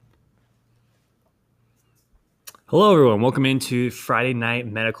Hello, everyone. Welcome into Friday Night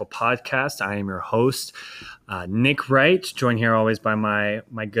Medical Podcast. I am your host, Nick Wright, joined here always by my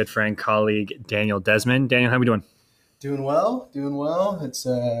good friend, colleague, Daniel Desmond. Daniel, how are we doing? Doing well, doing well. It's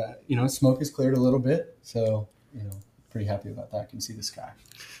smoke has cleared a little bit, so pretty happy about that. I can see the sky.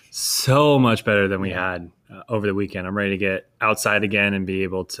 So much better than we Yeah. had over the weekend. I'm ready to get outside again and be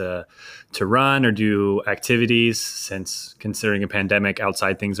able to run or do activities. Since considering a pandemic,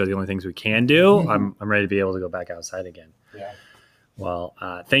 outside things are the only things we can do. I'm ready to be able to go back outside again. Yeah. Well,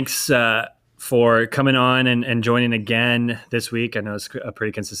 thanks for coming on and joining again this week. I know it's a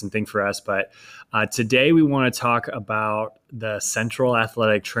pretty consistent thing for us, but today we want to talk about the Central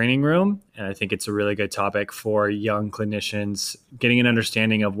Athletic Training Room. And I think it's a really good topic for young clinicians getting an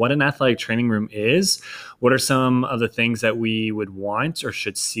understanding of what an athletic training room is. What are some of the things that we would want or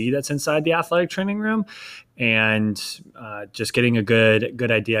should see that's inside the athletic training room? And just getting a good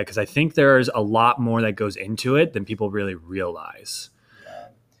idea, because I think there's a lot more that goes into it than people really realize. Yeah,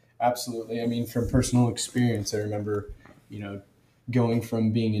 absolutely. I mean, from personal experience, I remember, going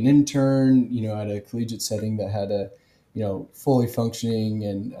from being an intern, at a collegiate setting that had a, fully functioning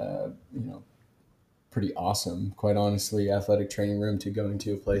and, pretty awesome, quite honestly, athletic training room to going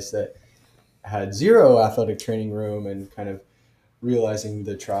to a place that had zero athletic training room and kind of realizing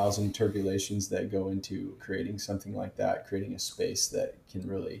the trials and tribulations that go into creating something like that, creating a space that can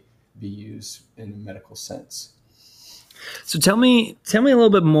really be used in a medical sense. So tell me a little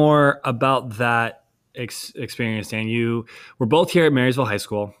bit more about that experience, Dan. You were both here at Marysville High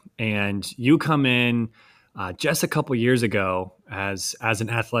School, and you come in just a couple years ago as an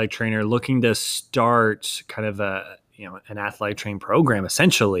athletic trainer, looking to start kind of an athletic training program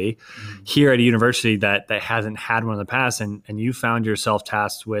essentially here at a university that hasn't had one in the past, and you found yourself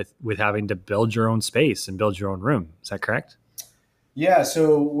tasked with having to build your own space and build your own room. Is that correct? Yeah,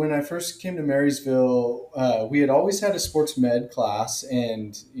 so when I first came to Marysville, we had always had a sports med class,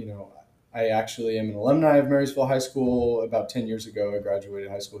 and I actually am an alumni of Marysville High School. About 10 years ago, I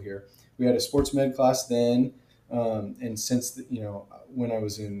graduated high school here. We had a sports med class then, and since when I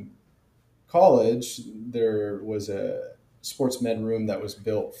was in college, there was a sports med room that was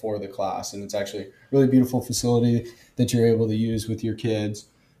built for the class, and it's actually a really beautiful facility that you're able to use with your kids.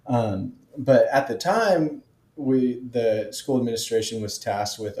 But at the time, the school administration was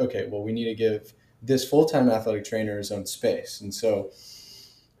tasked with, okay, well, we need to give this full-time athletic trainer his own space. And so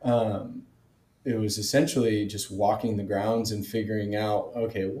um, it was essentially just walking the grounds and figuring out,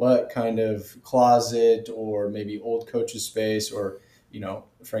 okay, what kind of closet or maybe old coach's space or,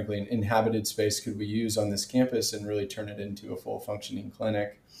 frankly, an inhabited space could we use on this campus and really turn it into a full functioning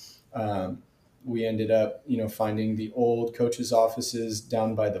clinic. We ended up, finding the old coaches' offices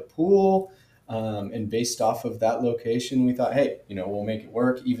down by the pool. And based off of that location, we thought, hey, we'll make it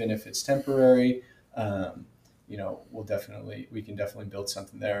work, even if it's temporary. We can definitely build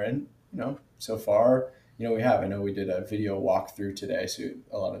something there. And, so far, we have. I know we did a video walkthrough today, so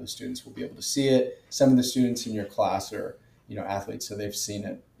a lot of the students will be able to see it. Some of the students in your class are, athletes, so they've seen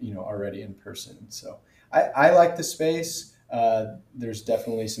it, already in person. So I like the space. There's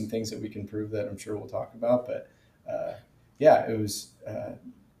definitely some things that we can prove that I'm sure we'll talk about, but yeah,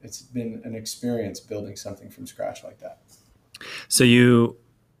 it's been an experience building something from scratch like that. So you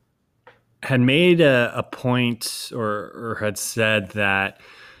had made a point or had said that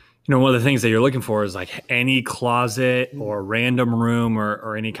one of the things that you're looking for is like any closet or random room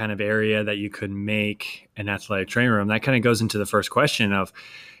or any kind of area that you could make an athletic training room. That kind of goes into the first question of,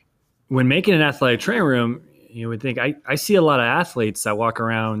 when making an athletic training room, you would think I see a lot of athletes that walk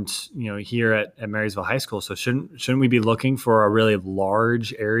around, here at Marysville High School. So shouldn't we be looking for a really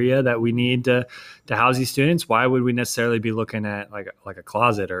large area that we need to house these students? Why would we necessarily be looking at like a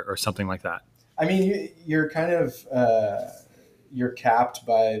closet or something like that? I mean, you're kind of you're capped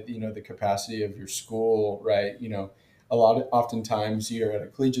by the capacity of your school, right? Oftentimes you're at a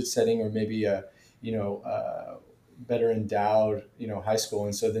collegiate setting or maybe a better endowed high school,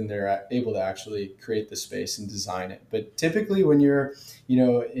 and so then they're able to actually create the space and design it. But typically when you're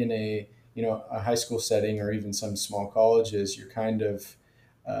in a high school setting or even some small colleges, you're kind of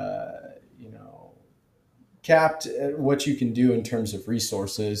capped at what you can do in terms of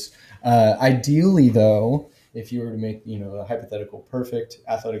resources. Ideally, though, if you were to make a hypothetical perfect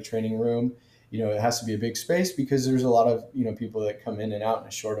athletic training room, it has to be a big space because there's a lot of people that come in and out in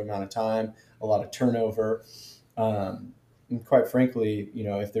a short amount of time, a lot of turnover. And quite frankly,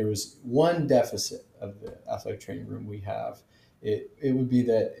 if there was one deficit of the athletic training room we have, it would be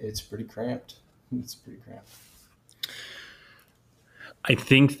that it's pretty cramped. It's pretty cramped. I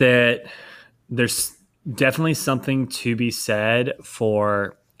think that there's definitely something to be said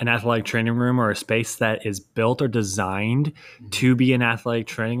for an athletic training room or a space that is built or designed Mhm. to be an athletic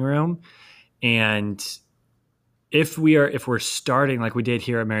training room. And if we're starting like we did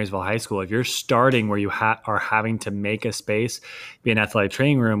here at Marysville High School, if you're starting where you are having to make a space be an athletic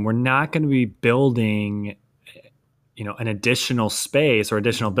training room, we're not going to be building an additional space or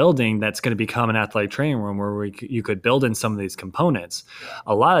additional Mhm. building that's going to become an athletic training room where you could build in some of these components. Yeah.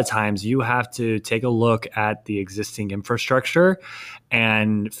 A lot of times you have to take a look at the existing infrastructure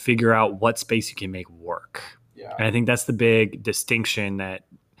and figure out what space you can make work. Yeah. And I think that's the big distinction that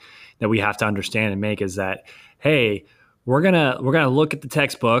we have to understand and make, is that, hey, we're gonna look at the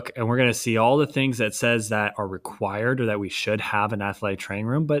textbook and we're gonna see all the things that says that are required or that we should have an athletic training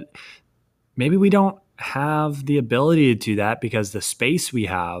room, but maybe we don't have the ability to do that because the space we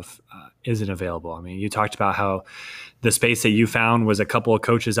have isn't available. I mean, you talked about how the space that you found was a couple of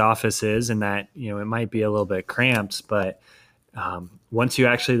coaches' offices, and that it might be a little bit cramped, but once you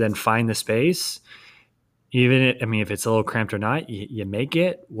actually then find the space, I mean, if it's a little cramped or not, you make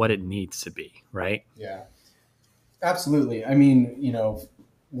it what it needs to be, right? Yeah. Absolutely. I mean,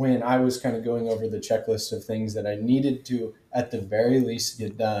 when I was kind of going over the checklist of things that I needed to, at the very least,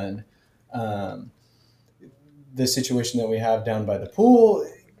 get done, um, the situation that we have down by the pool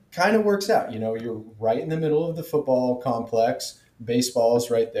kind of works out. You're right in the middle of the football complex.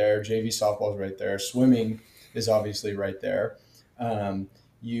 Baseball's right there. JV softball's right there. Swimming is obviously right there. Um,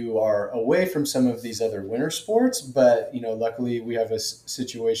 you are away from some of these other winter sports, but luckily we have a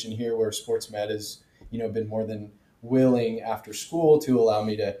situation here where sports med has been more than willing after school to allow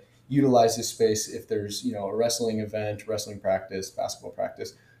me to utilize this space if there's a wrestling event, wrestling practice, basketball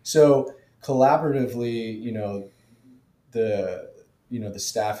practice. So collaboratively, the the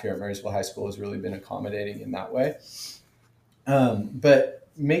staff here at Marysville High School has really been accommodating in that way. But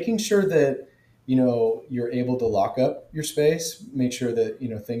making sure that you're able to lock up your space, make sure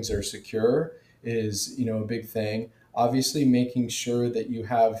that things are secure is a big thing. Obviously, making sure that you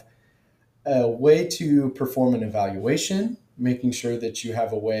have a way to perform an evaluation, making sure that you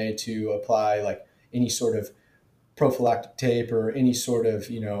have a way to apply like any sort of prophylactic tape or any sort of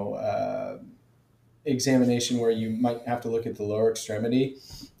examination where you might have to look at the lower extremity.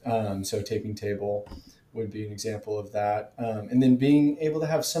 So taping table would be an example of that. And then being able to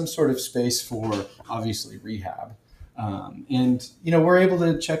have some sort of space for obviously rehab. And we're able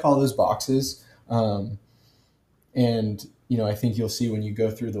to check all those boxes. And I think you'll see when you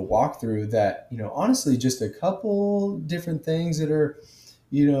go through the walkthrough that honestly just a couple different things that are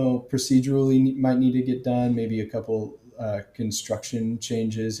procedurally might need to get done. Maybe a couple construction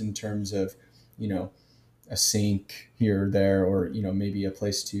changes in terms of you know a sink here or there, or maybe a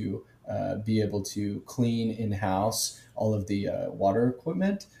place to be able to clean in house all of the water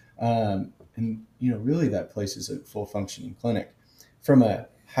equipment. And really that place is a full functioning clinic. From a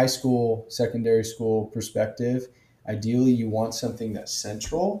high school, secondary school perspective, ideally you want something that's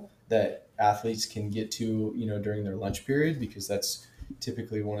central that athletes can get to during their lunch period, because that's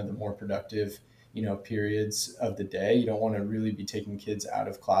typically one of the more productive periods of the day. You don't want to really be taking kids out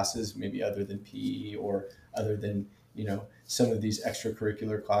of classes, maybe other than PE or other than some of these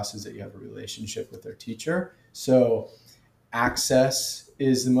extracurricular classes that you have a relationship with their teacher. So access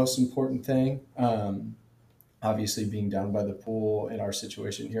is the most important thing. Obviously, being down by the pool in our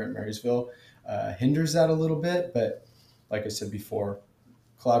situation here at Marysville hinders that a little bit, but like I said before,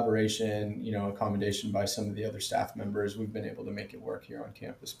 collaboration, accommodation by some of the other staff members, we've been able to make it work here on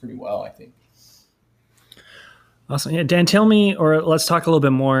campus pretty well, I think. Awesome. Yeah, Dan, tell me, or let's talk a little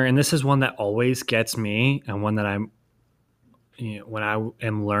bit more. And this is one that always gets me, and one that when I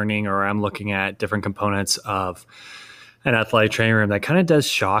am learning or I'm looking at different components of an athletic training room, that kind of does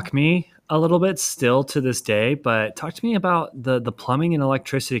shock me a little bit still to this day. But talk to me about the plumbing and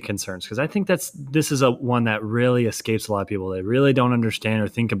electricity concerns, because I think this is a one that really escapes a lot of people. They really don't understand or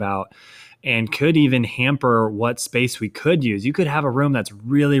think about, and could even hamper what space we could use. You could have a room that's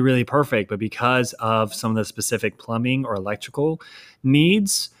really, really perfect, but because of some of the specific plumbing or electrical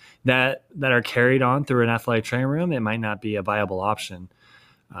needs that are carried on through an athletic training room, it might not be a viable option.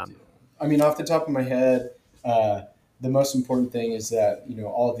 Um, I mean, off the top of my head, the most important thing is that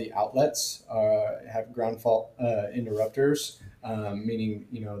all of the outlets have ground fault interrupters, meaning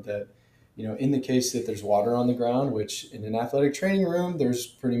that in the case that there's water on the ground, which in an athletic training room there's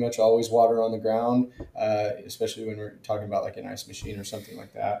pretty much always water on the ground, especially when we're talking about like an ice machine or something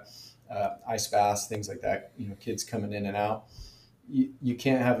like that, ice baths, things like that. Kids coming in and out. You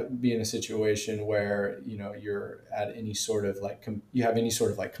can't have it be in a situation where you're at any sort of like you have any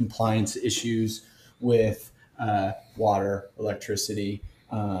sort of like compliance issues with water, electricity.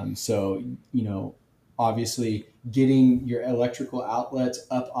 So obviously getting your electrical outlets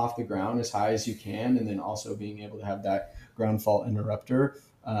up off the ground as high as you can, and then also being able to have that ground fault interrupter,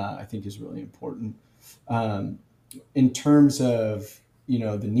 I think is really important. Um, in terms of,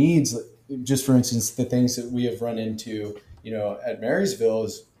 the needs, just for instance, the things that we have run into, at Marysville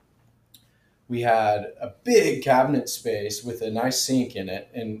is we had a big cabinet space with a nice sink in it.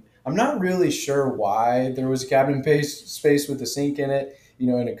 And I'm not really sure why there was a cabinet space with a sink in it. In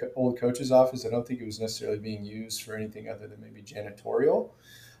an old coach's office, I don't think it was necessarily being used for anything other than maybe janitorial.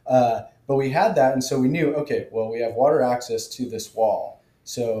 But we had that, and so we knew, okay, well, we have water access to this wall,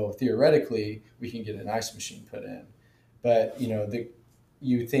 so theoretically, we can get an ice machine put in. But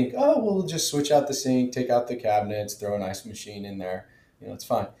you think, oh, well, we'll just switch out the sink, take out the cabinets, throw an ice machine in there, it's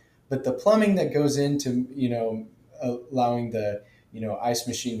fine. But the plumbing that goes into allowing the ice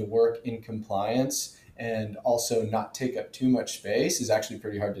machine to work in compliance and also not take up too much space is actually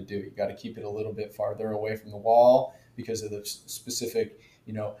pretty hard to do. You got to keep it a little bit farther away from the wall because of the specific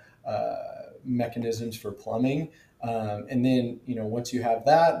mechanisms for plumbing. And then, once you have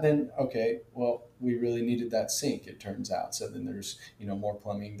that, then, okay, well, we really needed that sink, it turns out. So then there's, more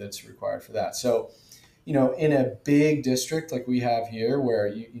plumbing that's required for that. So, in a big district like we have here where,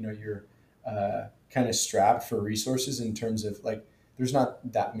 you're kind of strapped for resources in terms of like, there's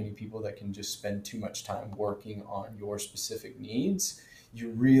not that many people that can just spend too much time working on your specific needs.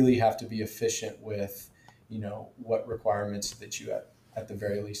 You really have to be efficient with, what requirements that you at the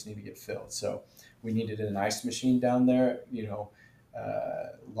very least need to get filled. So we needed an ice machine down there, a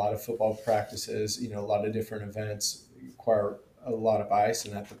lot of football practices, a lot of different events require a lot of ice.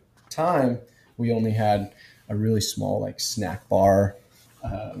 And at the time we only had a really small like snack bar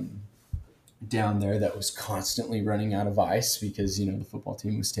down there that was constantly running out of ice because, the football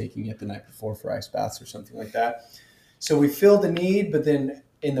team was taking it the night before for ice baths or something like that. So we filled a need, but then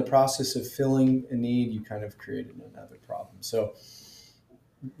in the process of filling a need, you kind of created another problem. So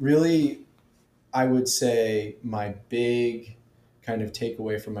really, I would say my big kind of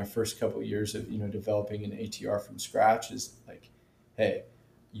takeaway from my first couple of years of, developing an ATR from scratch is like, hey,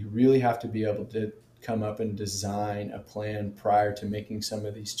 you really have to be able to come up and design a plan prior to making some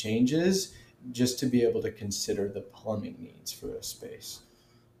of these changes, just to be able to consider the plumbing needs for a space.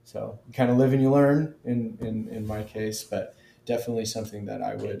 So you kind of live and you learn in my case, but definitely something that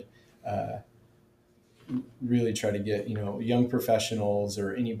I would really try to get, young professionals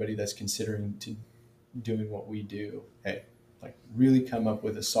or anybody that's considering to doing what we do. Hey, like really come up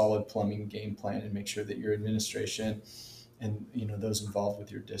with a solid plumbing game plan and make sure that your administration and, those involved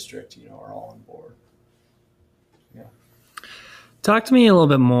with your district, are all on board. Yeah. Talk to me a little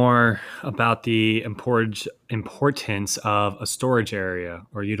bit more about the importance of a storage area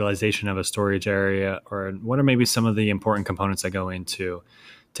or utilization of a storage area, or what are maybe some of the important components that go into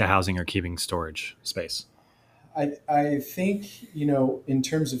housing or keeping storage space? I think, in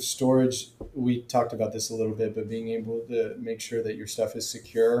terms of storage, we talked about this a little bit, but being able to make sure that your stuff is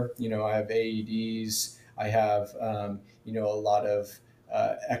secure. I have AEDs, I have, a lot of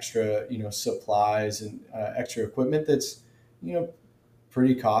extra, supplies and extra equipment that's,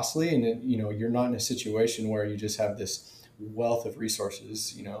 pretty costly. And then, you're not in a situation where you just have this wealth of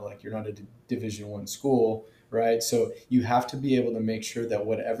resources, like you're not a Division I school, right? So you have to be able to make sure that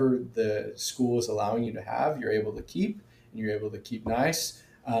whatever the school is allowing you to have, you're able to keep, and you're able to keep nice,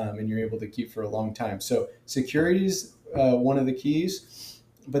 and you're able to keep for a long time. So security is one of the keys,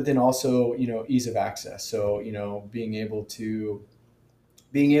 but then also, ease of access. So, being able to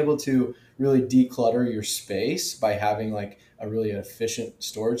really declutter your space by having like a really efficient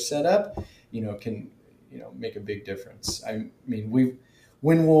storage setup, can, make a big difference. I mean,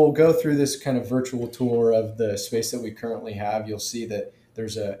 when we'll go through this kind of virtual tour of the space that we currently have, you'll see that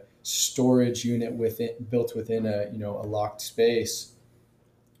there's a storage unit built within a locked space.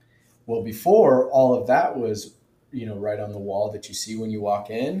 Well, before all of that was, right on the wall that you see when you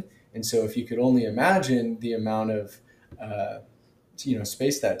walk in. And so if you could only imagine the amount of,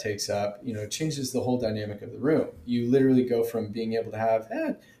 space that takes up, it changes the whole dynamic of the room. You literally go from being able to have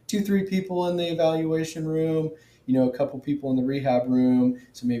 2-3 people in the evaluation room, a couple people in the rehab room,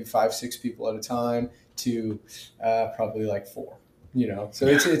 so maybe 5-6 people at a time, to probably like 4. So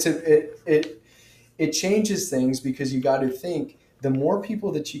it changes things because you got to think the more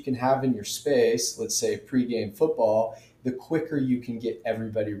people that you can have in your space, let's say pregame football, the quicker you can get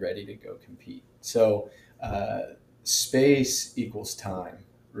everybody ready to go compete. So space equals time,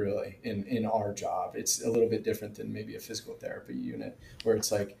 really, in our job. It's a little bit different than maybe a physical therapy unit where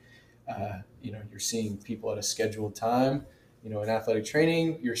it's like, you're seeing people at a scheduled time. In athletic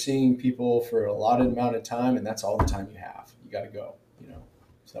training, you're seeing people for a allotted amount of time, and that's all the time you have. You got to go,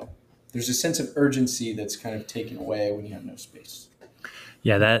 so. there's a sense of urgency that's kind of taken away when you have no space.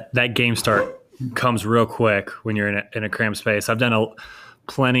 Yeah, that game start comes real quick when you're in a cramped space. I've done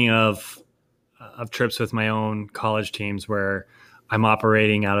plenty of trips with my own college teams where I'm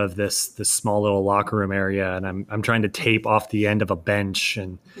operating out of this small little locker room area, and I'm trying to tape off the end of a bench,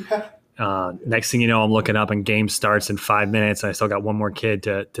 and next thing you know, I'm looking up and game starts in 5 minutes, and I still got one more kid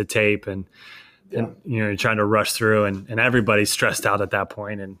to tape, and you're trying to rush through, and everybody's stressed out at that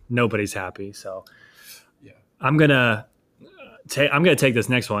point, and nobody's happy. So I'm gonna take this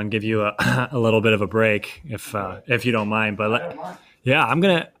next one, give you a little bit of a break if you don't mind. But yeah, I'm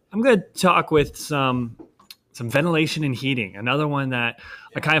gonna talk with some ventilation and heating. Another one that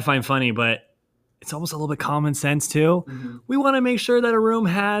I kind of find funny, but it's almost a little bit common sense too. Mm-hmm. We want to make sure that a room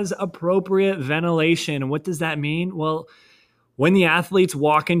has appropriate ventilation. And what does that mean? Well, when the athletes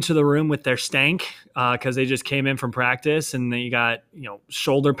walk into the room with their stank because they just came in from practice, and then you got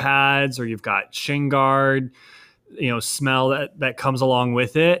shoulder pads, or you've got shin guard, smell that comes along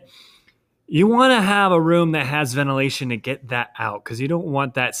with it. You want to have a room that has ventilation to get that out, because you don't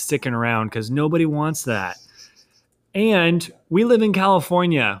want that sticking around, because nobody wants that. And we live in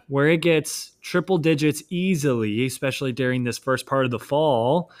California, where it gets triple digits easily, especially during this first part of the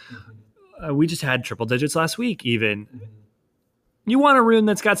fall. Mm-hmm. We just had triple digits last week even. Mm-hmm. You want a room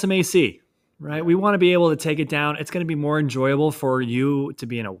that's got some AC, right? We want to be able to take it down. It's going to be more enjoyable for you to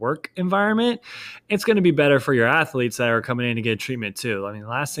be in a work environment. It's going to be better for your athletes that are coming in to get treatment too. I mean, the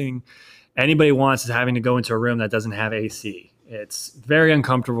last thing anybody wants is having to go into a room that doesn't have AC. It's very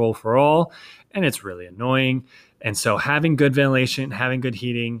uncomfortable for all, and it's really annoying. And so having good ventilation, having good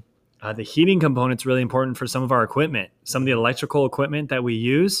heating, the heating component's really important for some of our equipment. Some of the electrical equipment that we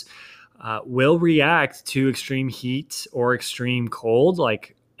use will react to extreme heat or extreme cold,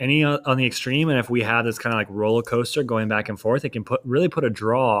 like any on the extreme. And if we have this kind of like roller coaster going back and forth, it can really put a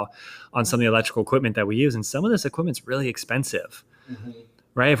draw on some of the electrical equipment that we use. And some of this equipment's really expensive. Mm-hmm.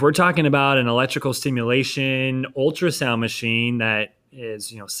 Right? If we're talking about an electrical stimulation ultrasound machine that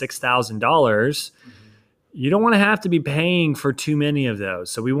is, $6,000, mm-hmm. you don't want to have to be paying for too many of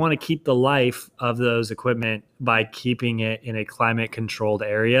those. So we want to keep the life of those equipment by keeping it in a climate controlled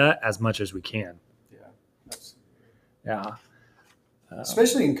area as much as we can. Yeah. Absolutely. Yeah.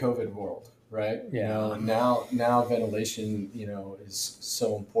 Especially in COVID world, right? Yeah. Now ventilation, is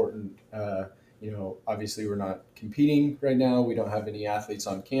so important. Obviously we're not competing right now. We don't have any athletes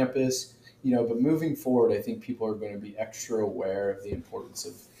on campus, but moving forward, I think people are going to be extra aware of the importance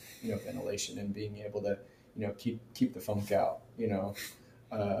of, ventilation and being able to, keep the funk out,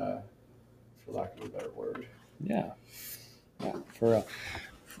 for lack of a better word. Yeah, for real.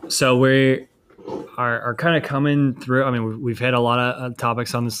 So we are kind of coming through. I mean, we've had a lot of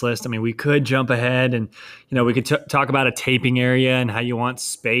topics on this list. I mean, we could jump ahead and, we could talk about a taping area and how you want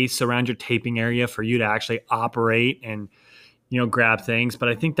space around your taping area for you to actually operate and, grab things. But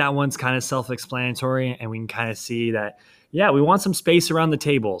I think that one's kind of self-explanatory, and we can kind of see that, we want some space around the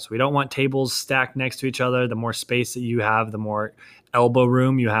tables. We don't want tables stacked next to each other. The more space that you have, the more elbow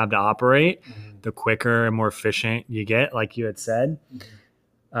room you have to operate, mm-hmm. the quicker and more efficient you get, like you had said.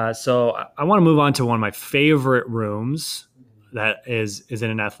 Mm-hmm. So I want to move on to one of my favorite rooms that is in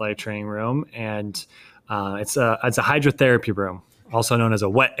an athletic training room, and it's a hydrotherapy room, also known as a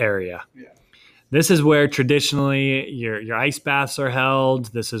wet area. Yeah. This is where traditionally your ice baths are held.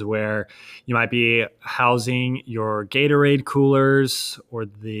 This is where you might be housing your Gatorade coolers or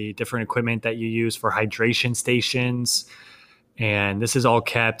the different equipment that you use for hydration stations. And this is all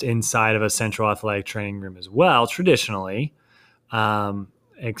kept inside of a central athletic training room as well, traditionally,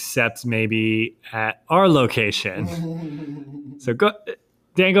 except maybe at our location. So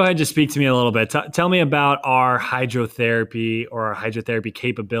Dan, go ahead and just speak to me a little bit. Tell me about our hydrotherapy or our hydrotherapy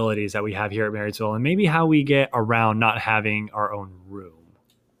capabilities that we have here at Marysville, and maybe how we get around not having our own room.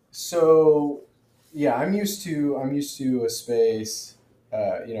 So, I'm used to a space.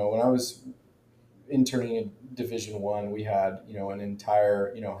 When I was interning in Division I, we had an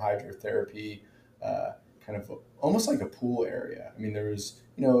entire hydrotherapy kind of almost like a pool area. I mean, there was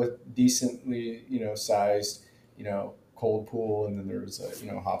a decently sized cold pool, and then there was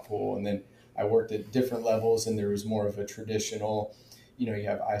a hot pool, and then I worked at different levels, and there was more of a traditional, you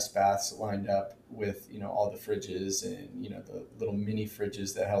have ice baths lined up with all the fridges and the little mini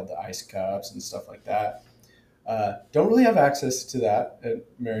fridges that held the ice cups and stuff like that. Don't really have access to that at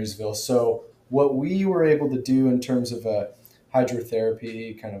Marysville. So what we were able to do in terms of a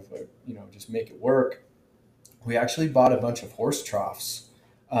hydrotherapy, kind of just make it work, we actually bought a bunch of horse troughs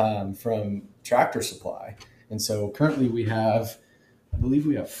from Tractor Supply. And so currently I believe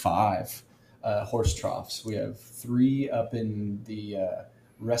we have 5 horse troughs. We have 3 up in the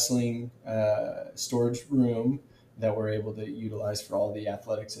wrestling storage room that we're able to utilize for all the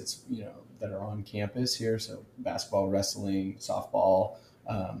athletics that are on campus here. So basketball, wrestling, softball,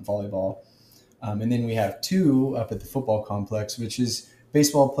 volleyball. And then we have 2 up at the football complex, which is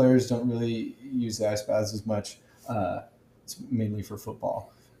baseball players don't really use the ice baths as much. It's mainly for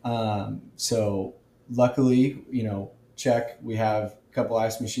football. So luckily, check, we have a couple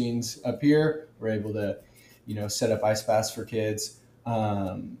ice machines up here. We're able to, set up ice baths for kids.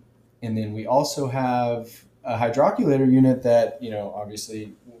 And then we also have a hydroculator unit that,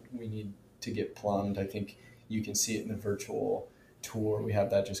 obviously we need to get plumbed. I think you can see it in the virtual tour. We have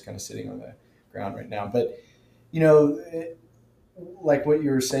that just kind of sitting on the ground right now. But, like what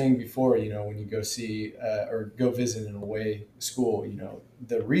you were saying before, when you go see or go visit an away school,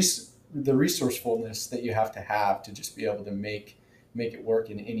 the resourcefulness that you have to just be able to make it work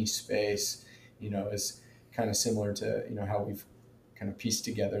in any space, is kind of similar to, how we've kind of pieced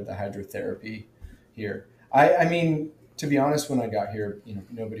together the hydrotherapy here. I mean, to be honest, when I got here,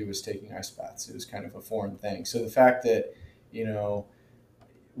 nobody was taking ice baths. It was kind of a foreign thing. So the fact that,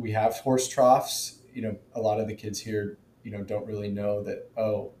 we have horse troughs, a lot of the kids here, don't really know that,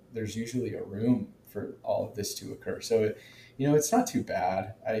 there's usually a room for all of this to occur. So, it's not too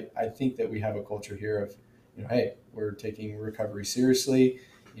bad. I think that we have a culture here of, hey, we're taking recovery seriously,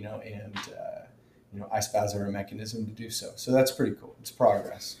 and, ice baths are a mechanism to do so. So that's pretty cool. It's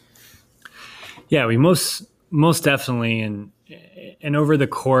progress. Yeah, we most definitely, and over the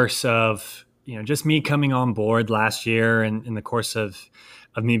course of, just me coming on board last year, and in the course of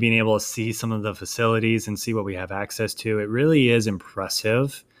me being able to see some of the facilities and see what we have access to, it really is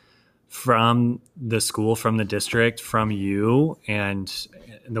impressive from the school, from the district, from you, and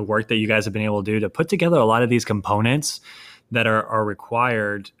the work that you guys have been able to do to put together a lot of these components that are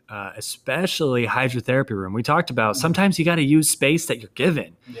required, especially hydrotherapy room. We talked about sometimes you got to use space that you're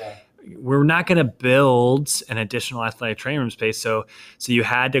given. Yeah. We're not going to build an additional athletic training room space. So you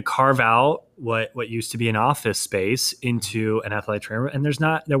had to carve out what used to be an office space into an athletic training room,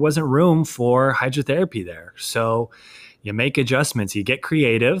 and there wasn't room for hydrotherapy there. So you make adjustments, you get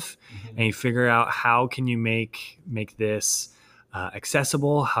creative, and you figure out how can you make this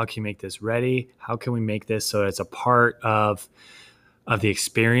accessible? How can you make this ready? How can we make this so it's a part of the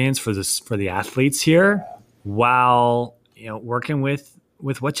experience for the athletes here, while working with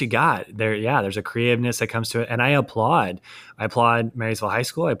what you got there? Yeah, there's a creativeness that comes to it, and I applaud Marysville High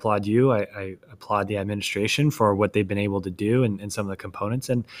School. I applaud you. I applaud the administration for what they've been able to do and some of the components.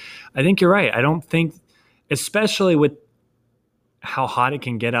 And I think you're right. I don't think, especially with how hot it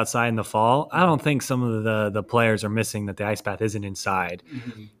can get outside in the fall, I don't think some of the players are missing that the ice bath isn't inside.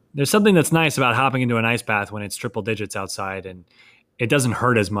 Mm-hmm. There's something that's nice about hopping into an ice bath when it's triple digits outside, and it doesn't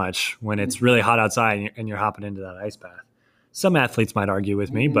hurt as much when it's really hot outside and you're hopping into that ice bath. Some athletes might argue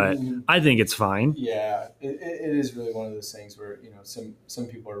with me, but I think it's fine. Yeah, it is really one of those things where, some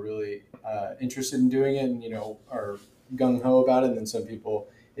people are really interested in doing it and, are gung-ho about it. And then some people,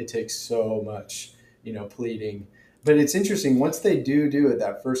 it takes so much, pleading. But it's interesting, once they do it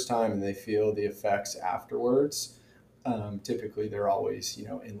that first time and they feel the effects afterwards, typically they're always,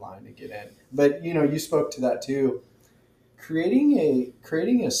 in line to get in. But, you spoke to that too. Creating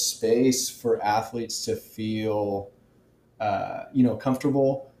a space for athletes to feel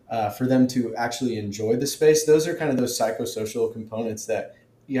comfortable, for them to actually enjoy the space. Those are kind of those psychosocial components that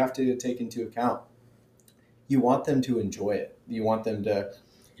you have to take into account. You want them to enjoy it. You want them to,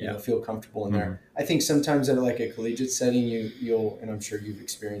 feel comfortable in there. I think sometimes at like a collegiate setting, you'll, and I'm sure you've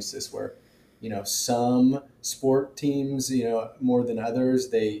experienced this, where, some sport teams, more than others,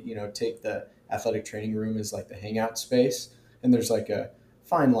 they, take the athletic training room as like the hangout space. And there's like a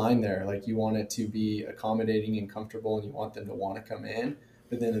fine line there. Like, you want it to be accommodating and comfortable, and you want them to want to come in,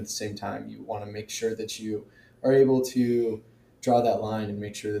 but then at the same time you want to make sure that you are able to draw that line and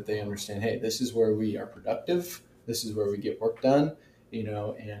make sure that they understand, hey, this is where we are productive, this is where we get work done,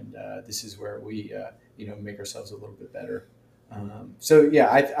 and this is where we make ourselves a little bit better. So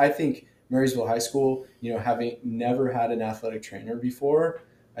yeah, I think Marysville High School, having never had an athletic trainer before,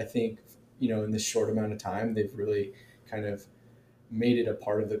 I think in this short amount of time they've really kind of made it a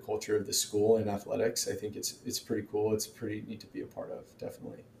part of the culture of the school and athletics. I think it's pretty cool. It's pretty neat to be a part of,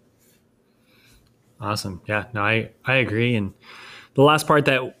 definitely. Awesome. Yeah, no, I agree. And the last part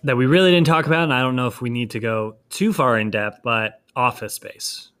that we really didn't talk about, and I don't know if we need to go too far in depth, but office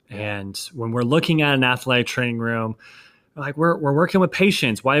space. Yeah. And when we're looking at an athletic training room, like we're working with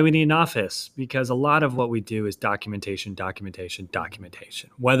patients. Why do we need an office? Because a lot of what we do is documentation.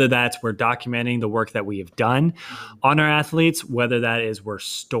 Whether that's we're documenting the work that we have done on our athletes, whether that is we're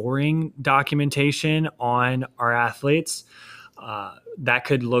storing documentation on our athletes. That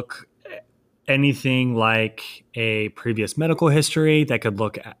could look anything like a previous medical history. That could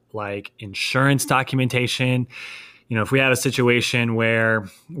look at like insurance documentation. If we had a situation where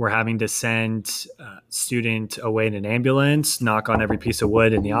we're having to send a student away in an ambulance, knock on every piece of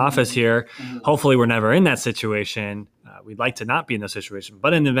wood in the office here. Hopefully we're never in that situation. We'd like to not be in the situation,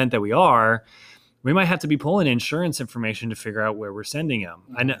 but in the event that we are, we might have to be pulling insurance information to figure out where we're sending them.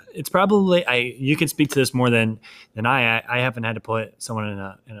 I know it's probably, you can speak to this more than I haven't had to put someone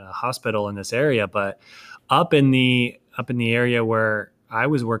in a hospital in this area, but up in the area where I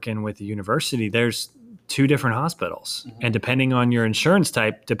was working with the university, there's 2 different hospitals. And depending on your insurance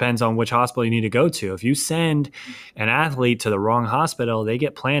type, depends on which hospital you need to go to. If you send an athlete to the wrong hospital, they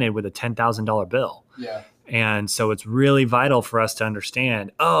get planted with a $10,000 bill. Yeah. And so it's really vital for us to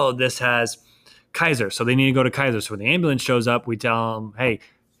understand, this has Kaiser, so they need to go to Kaiser. So when the ambulance shows up, we tell them, hey,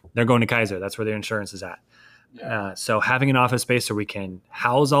 they're going to Kaiser. That's where their insurance is at. Yeah. So having an office space where we can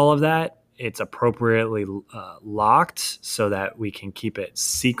house all of that, it's appropriately locked so that we can keep it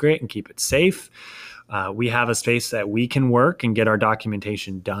secret and keep it safe. We have a space that we can work and get our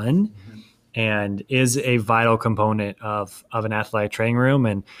documentation done, and is a vital component of an athletic training room.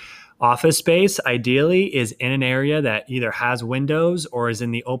 And office space ideally is in an area that either has windows or is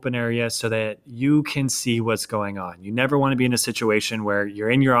in the open area so that you can see what's going on. You never want to be in a situation where you're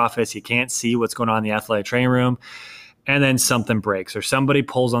in your office, you can't see what's going on in the athletic training room, and then something breaks or somebody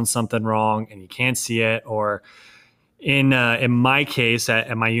pulls on something wrong and you can't see it. Or in my case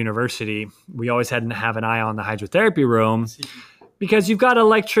at my university, we always had to have an eye on the hydrotherapy room because you've got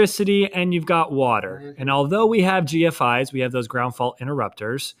electricity and you've got water. And although we have GFIs, we have those ground fault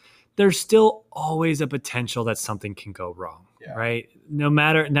interrupters, there's still always a potential that something can go wrong, right?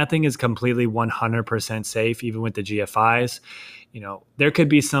 Nothing is completely 100% safe, even with the GFIs. There could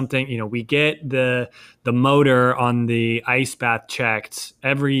be something, we get the motor on the ice bath checked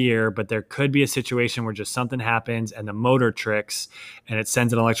every year, but there could be a situation where just something happens and the motor tricks and it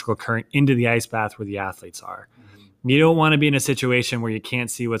sends an electrical current into the ice bath where the athletes are. You don't want to be in a situation where you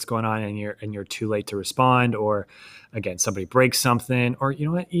can't see what's going on and you're too late to respond, or again, somebody breaks something, or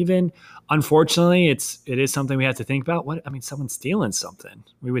even unfortunately, it is something we have to think about. Someone's stealing something.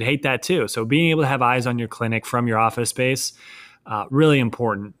 We would hate that too. So being able to have eyes on your clinic from your office space, really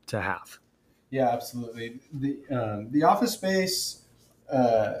important to have. Yeah, absolutely. The office space,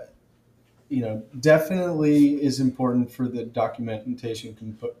 definitely is important for the documentation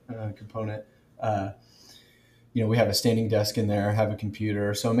component. We have a standing desk in there, have a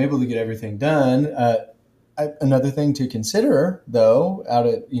computer, so I'm able to get everything done. Another thing to consider, though,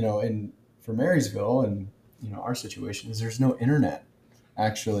 for Marysville and our situation is there's no internet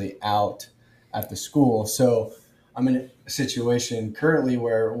actually out at the school. So I'm in a situation currently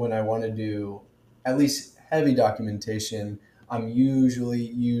where when I want to do at least heavy documentation, I'm usually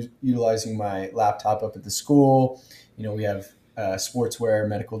utilizing my laptop up at the school. We have a sportswear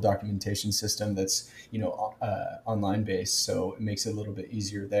medical documentation system that's online based, so it makes it a little bit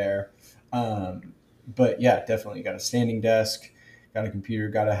easier there. But yeah, definitely got a standing desk, got a computer,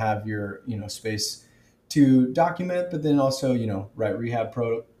 got to have your space to document, but then also write rehab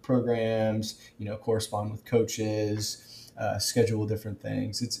programs, correspond with coaches, schedule different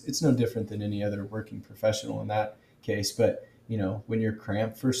things. It's no different than any other working professional in that case. But when you're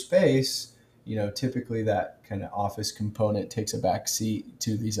cramped for space, typically that kind of office component takes a back seat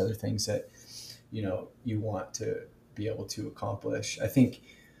to these other things that you want to be able to accomplish. I think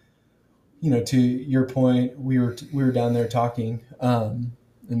to your point, we were down there talking, and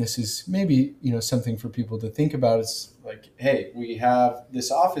this is maybe something for people to think about. It's like, hey, we have this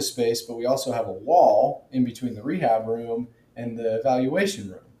office space, but we also have a wall in between the rehab room and the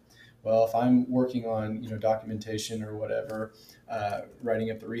evaluation room. Well, if I'm working on documentation or whatever, writing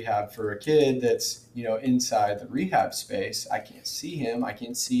up the rehab for a kid that's inside the rehab space, I can't see him. I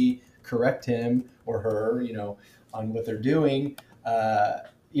can't correct him or her on what they're doing.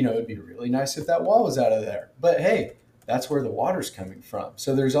 It'd be really nice if that wall was out of there. But hey, that's where the water's coming from.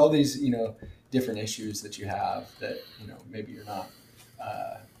 So there's all these different issues that you have that maybe you're not.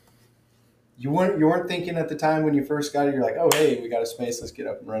 You weren't thinking at the time when you first got it. You're like, oh hey, we got a space, let's get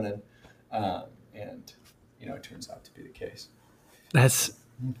up and running. And it turns out to be the case. That's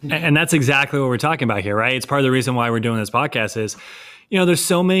exactly what we're talking about here, right? It's part of the reason why we're doing this podcast is, there's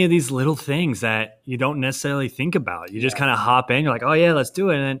so many of these little things that you don't necessarily think about. You just kind of hop in, you're like, oh yeah, let's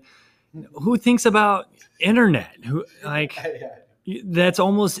do it. And who thinks about internet? That's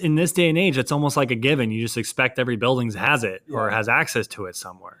almost, in this day and age, it's almost like a given. You just expect every building has it or has access to it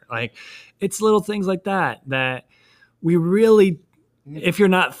somewhere. Like, it's little things like that we really, if you're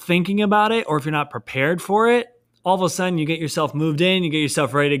not thinking about it or if you're not prepared for it, all of a sudden you get yourself moved in, you get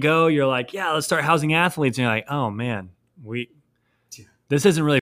yourself ready to go. You're like, yeah, let's start housing athletes. And you're like, oh man, this isn't really